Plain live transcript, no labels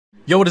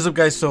Yo, what is up,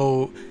 guys?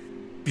 So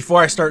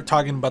before I start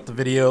talking about the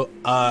video,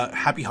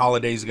 happy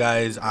holidays,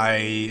 guys. I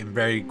am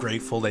very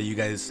grateful that you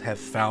guys have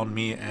found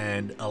me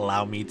and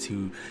allow me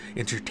to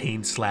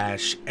entertain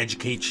slash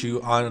educate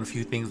you on a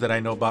few things that I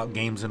know about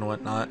games and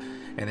whatnot.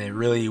 And it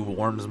really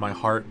warms my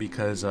heart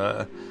because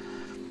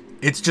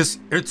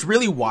it's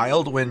really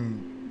wild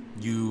when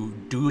you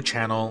do a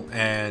channel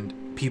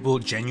and people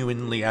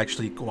genuinely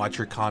actually watch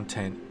your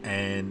content,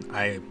 and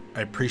I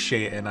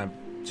appreciate it, and I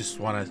just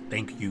want to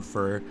thank you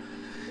for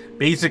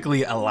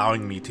basically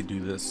allowing me to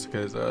do this,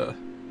 because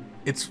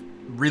it's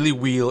really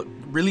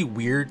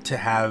weird to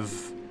have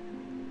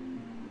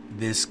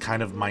this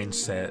kind of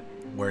mindset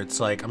where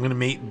it's like I'm gonna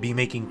be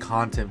making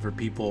content for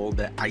people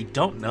that I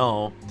don't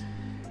know,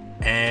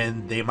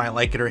 and they might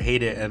like it or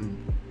hate it, and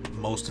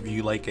most of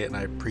you like it, and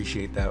I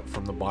appreciate that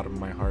from the bottom of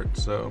my heart.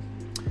 So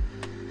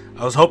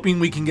I was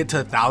hoping we can get to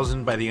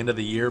 1,000 by the end of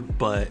the year,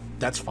 but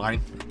that's fine.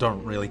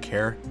 Don't really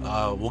care.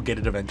 We'll get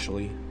it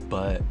eventually.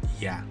 But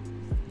yeah,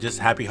 just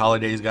happy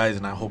holidays, guys,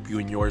 and I hope you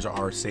and yours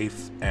are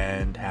safe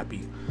and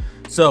happy.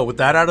 So with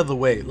that out of the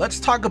way, let's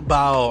talk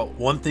about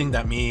one thing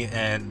that me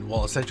and,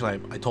 well, essentially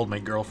I told my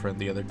girlfriend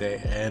the other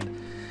day, and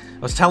I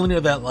was telling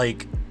her that,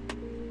 like,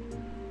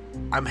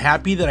 I'm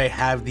happy that I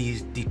have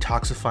these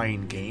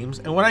detoxifying games.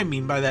 And what I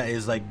mean by that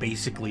is, like,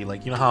 basically,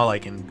 like, you know how,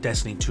 like, in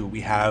Destiny 2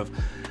 we have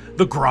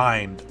the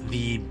grind,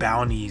 the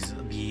bounties,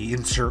 the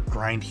insert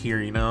grind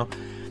here, you know.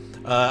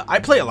 I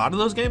play a lot of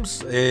those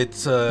games.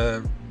 It's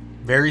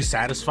very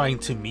satisfying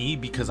to me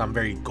because I'm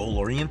very goal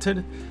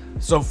oriented.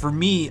 So for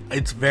me,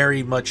 it's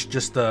very much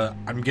just I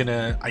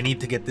need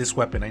to get this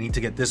weapon, I need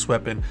to get this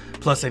weapon,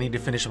 plus I need to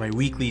finish my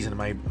weeklies and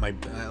my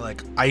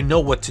like, I know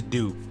what to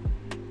do.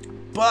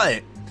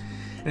 But,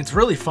 and it's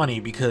really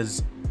funny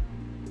because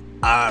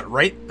I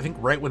think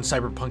right when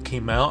Cyberpunk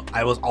came out,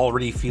 I was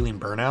already feeling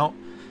burnout,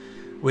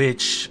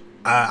 which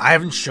I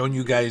haven't shown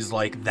you guys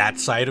like that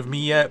side of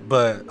me yet,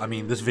 but I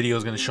mean, this video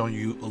is going to show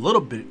you a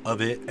little bit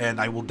of it, and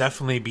I will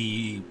definitely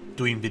be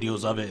doing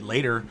videos of it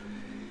later.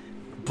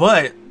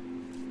 But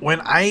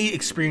when I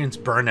experience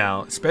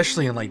burnout,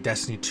 especially in like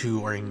Destiny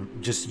 2 or in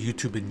just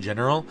YouTube in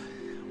general,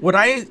 what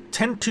I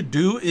tend to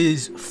do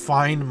is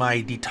find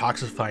my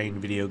detoxifying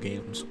video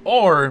games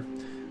or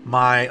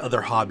my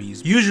other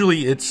hobbies.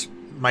 Usually it's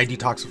my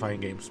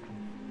detoxifying games.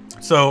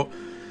 So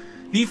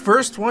the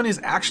first one is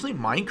actually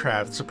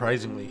Minecraft,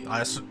 surprisingly.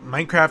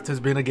 Minecraft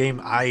has been a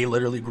game I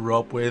literally grew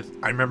up with.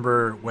 I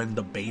remember when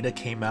the beta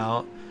came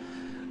out,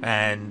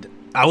 and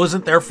I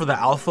wasn't there for the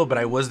alpha, but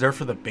I was there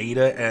for the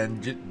beta,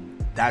 and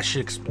that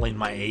should explain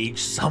my age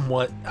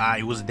somewhat.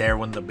 I was there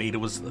when the beta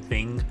was a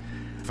thing.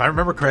 If I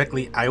remember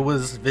correctly, I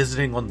was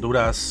visiting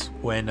Honduras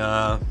when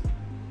I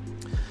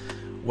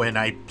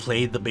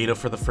played the beta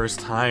for the first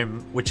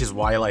time, which is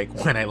why,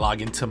 like, when I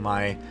log into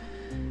my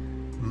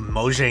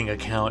Mojang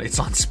account, it's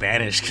on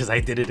Spanish because I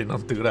did it in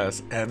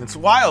Honduras. And it's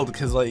wild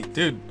because, like,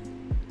 dude,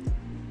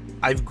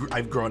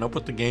 I've grown up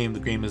with the game. The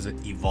game has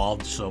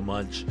evolved so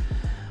much,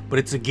 but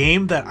it's a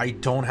game that I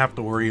don't have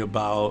to worry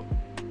about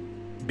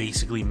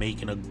basically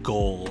making a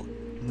goal.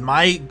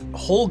 My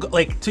whole,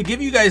 like, to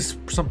give you guys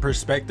some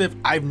perspective,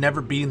 I've never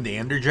beaten the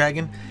Ender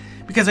Dragon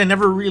because I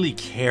never really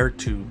cared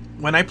to.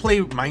 When I play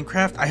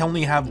Minecraft, I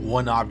only have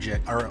one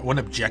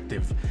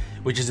objective,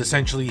 which is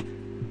essentially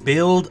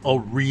build a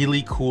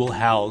really cool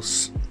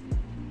house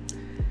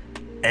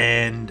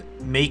and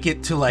make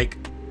it to, like,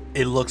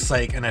 it looks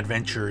like an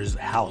adventurer's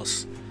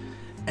house.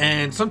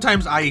 And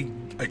sometimes I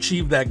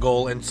achieve that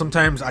goal, and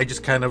sometimes I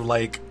just kind of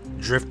like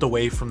drift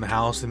away from the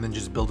house and then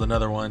just build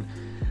another one.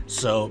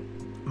 So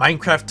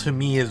Minecraft to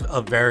me is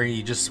a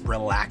very just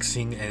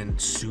relaxing and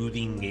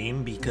soothing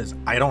game because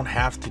I don't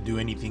have to do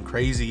anything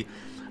crazy.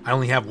 I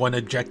only have one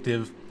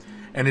objective,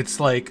 and it's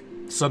like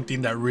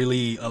something that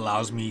really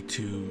allows me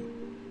to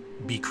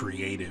be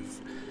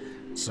creative.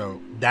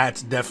 So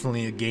that's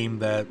definitely a game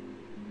that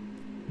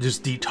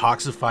just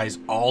detoxifies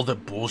all the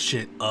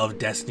bullshit of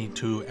Destiny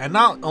 2, and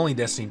not only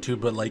Destiny 2,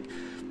 but like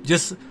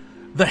just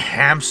the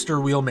hamster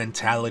wheel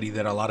mentality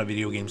that a lot of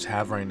video games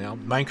have right now.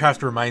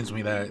 Minecraft reminds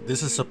me that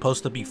this is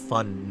supposed to be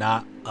fun,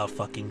 not a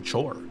fucking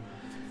chore.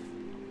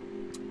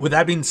 With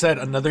that being said,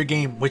 another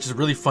game which is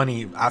really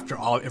funny after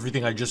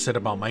everything I just said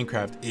about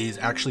Minecraft is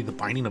actually The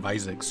Binding of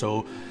Isaac.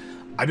 So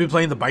I've been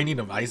playing The Binding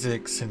of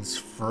Isaac since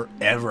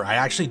forever. I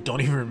actually don't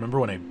even remember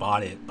when I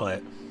bought it,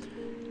 but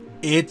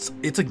it's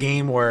a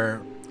game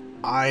where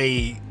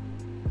my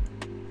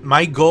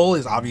goal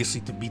is obviously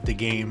to beat the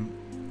game,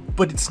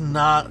 but it's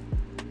not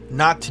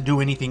to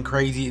do anything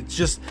crazy. It's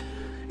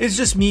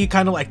just me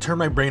kind of like turn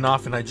my brain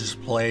off and I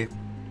just play.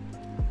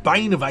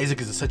 Binding of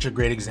Isaac is such a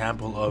great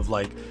example of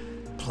like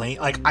playing,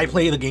 like, I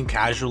play the game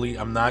casually.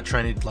 I'm not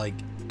trying to like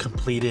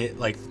complete it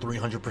like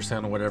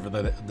 300% or whatever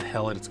the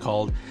hell it's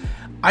called.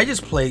 I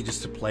just play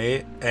just to play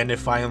it, and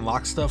if I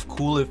unlock stuff,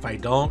 cool. If I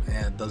don't,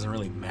 and it doesn't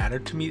really matter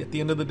to me at the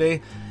end of the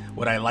day.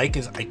 What I like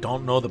is I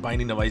don't know the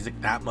Binding of Isaac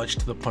that much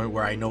to the point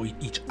where I know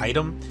each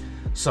item.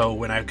 So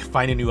when I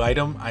find a new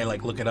item, I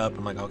like look it up.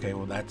 I'm like, okay,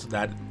 well that's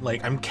that.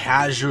 Like, I'm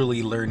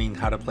casually learning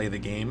how to play the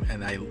game,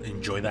 and I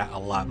enjoy that a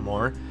lot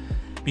more.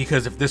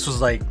 because if this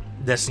was like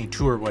Destiny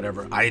 2 or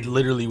whatever, I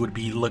literally would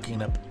be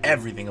looking up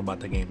everything about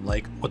the game,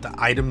 like what the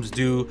items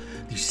do,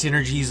 the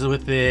synergies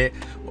with it,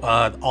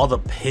 all the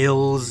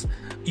pills.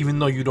 Even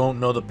though you don't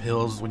know the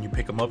pills when you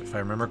pick them up, if I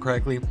remember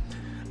correctly,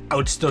 I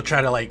would still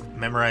try to like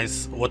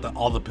memorize what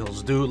all the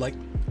pills do. Like,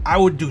 I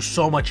would do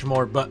so much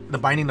more. But the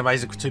Binding of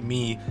Isaac, to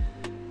me,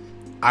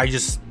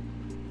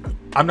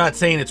 I'm not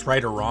saying it's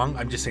right or wrong.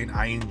 I'm just saying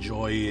I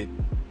enjoy it.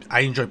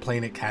 I enjoy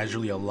playing it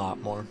casually a lot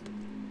more.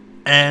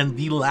 And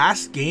the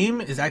last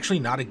game is actually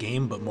not a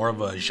game, but more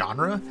of a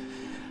genre.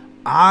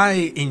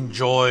 I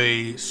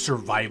enjoy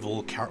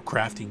survival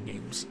crafting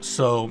games.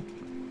 So,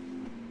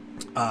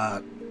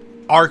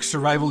 Ark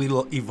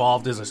Survival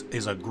Evolved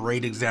is a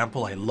great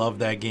example. I love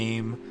that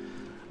game.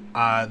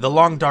 The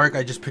Long Dark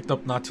I just picked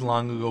up not too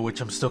long ago, which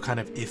I'm still kind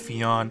of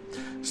iffy on.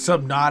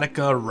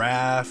 Subnautica,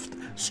 Raft,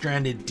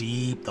 Stranded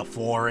Deep, The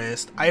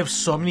Forest. I have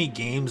so many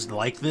games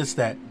like this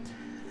that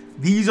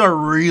these are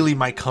really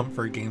my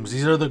comfort games.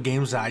 These are the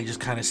games that I just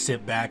kind of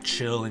sit back,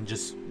 chill, and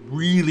just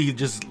really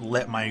just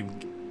let my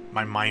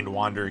mind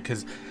wander,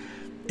 because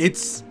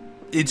it's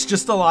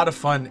just a lot of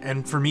fun.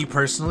 And for me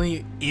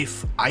personally,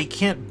 if I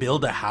can't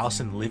build a house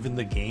and live in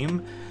the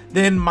game,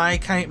 then my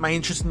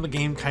interest in the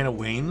game kind of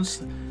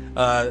wanes.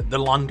 The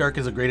Long Dark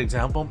is a great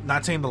example.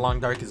 Not saying the Long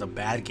Dark is a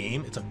bad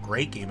game. It's a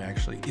great game,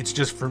 actually. It's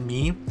just, for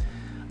me,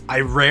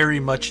 I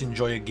very much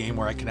enjoy a game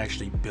where I can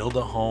actually build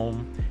a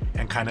home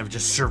and kind of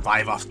just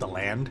survive off the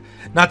land.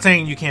 Not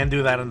saying you can't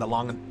do that in the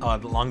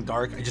Long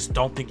Dark. I just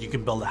don't think you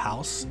can build a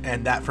house,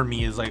 and that for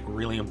me is like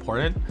really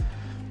important,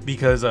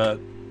 because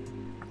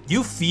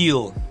you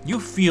feel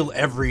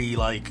every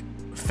like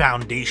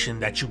foundation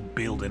that you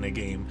build in a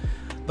game.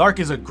 The Ark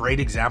is a great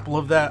example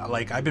of that.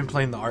 Like, I've been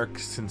playing the Ark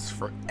since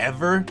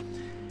forever,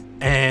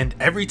 and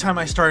every time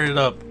I start it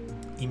up,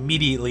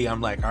 immediately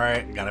I'm like, all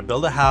right, gotta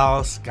build a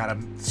house, gotta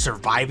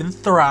survive and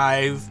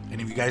thrive.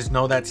 And if you guys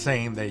know that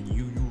saying, that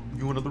you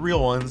one of the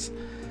real ones.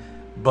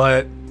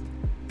 But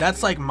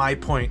that's like my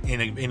point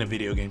in a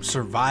video game: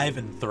 survive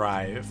and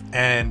thrive.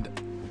 And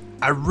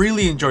I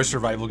really enjoy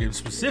survival games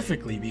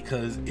specifically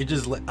because it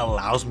just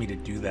allows me to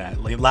do that.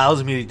 It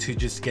allows me to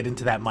just get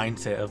into that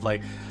mindset of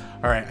like,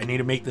 all right, I need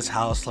to make this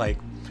house like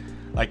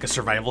a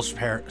survivalist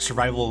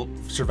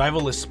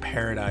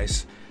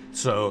paradise.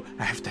 So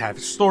I have to have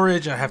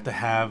storage. I have to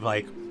have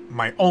like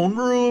my own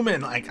room,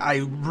 and like I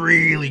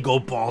really go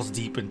balls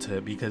deep into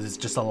it because it's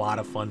just a lot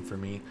of fun for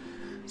me.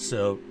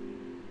 So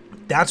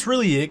that's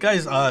really it,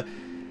 guys. I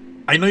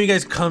know you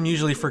guys come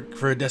usually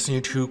for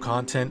Destiny 2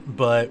 content,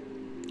 but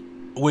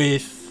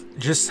with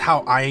just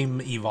how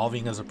I'm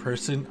evolving as a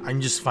person,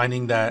 I'm just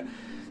finding that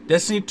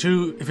Destiny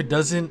 2, if it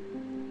doesn't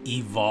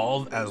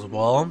evolve as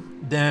well,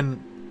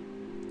 then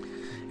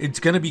it's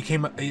gonna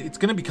become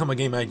a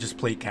game I just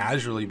play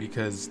casually,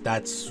 because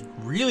that's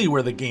really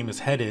where the game is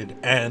headed.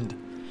 And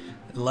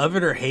love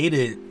it or hate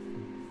it,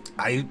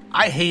 I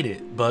hate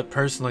it, but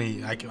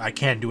personally I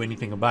can't do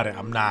anything about it.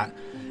 I'm not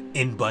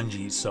in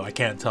Bungie, so I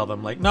can't tell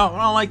them like, no,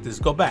 I don't like this,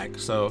 go back.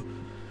 So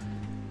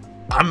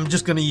I'm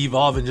just gonna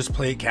evolve and just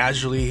play it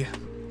casually.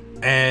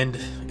 And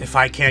if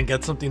I can't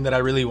get something that I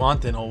really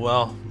want, then oh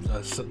well.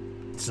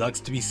 Sucks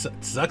to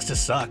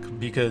suck,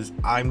 because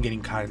I'm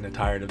getting kind of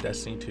tired of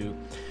Destiny 2,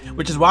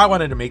 which is why I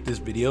wanted to make this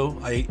video.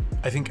 I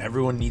think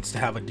everyone needs to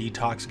have a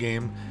detox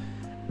game.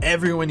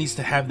 Everyone needs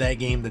to have that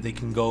game that they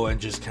can go and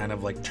just kind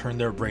of like turn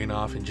their brain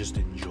off and just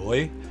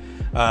enjoy.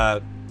 I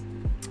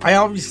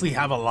obviously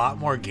have a lot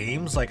more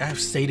games. Like, I have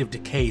State of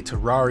Decay,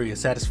 Terraria,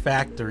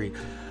 Satisfactory.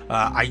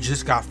 I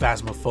just got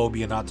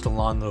Phasmophobia not too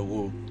long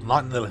ago.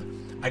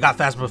 I got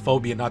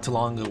Phasmophobia not too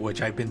long ago,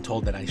 which I've been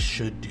told that I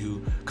should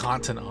do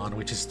content on,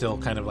 which is still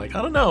kind of like,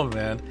 I don't know,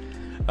 man.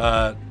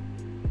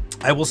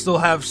 I will still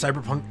have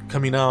Cyberpunk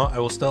coming out. I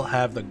will still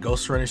have the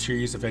Ghost Runner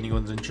series if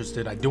anyone's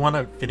interested. I do want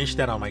to finish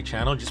that on my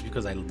channel just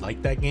because I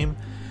like that game.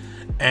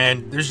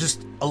 And there's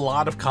just a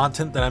lot of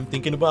content that I'm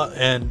thinking about.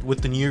 And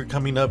with the new year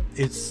coming up,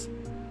 this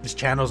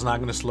channel's not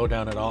going to slow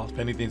down at all. If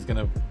anything, it's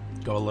going to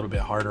go a little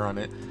bit harder on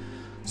it.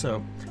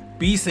 So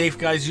be safe,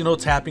 guys. You know,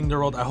 tapping the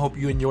world. I hope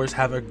you and yours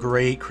have a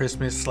great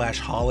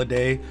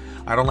Christmas/holiday.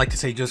 I don't like to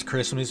say just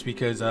Christmas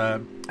because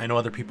I know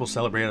other people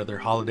celebrate other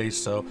holidays.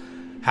 So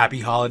happy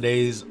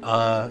holidays.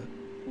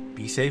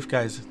 Be safe,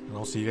 guys, and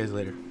I'll see you guys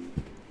later.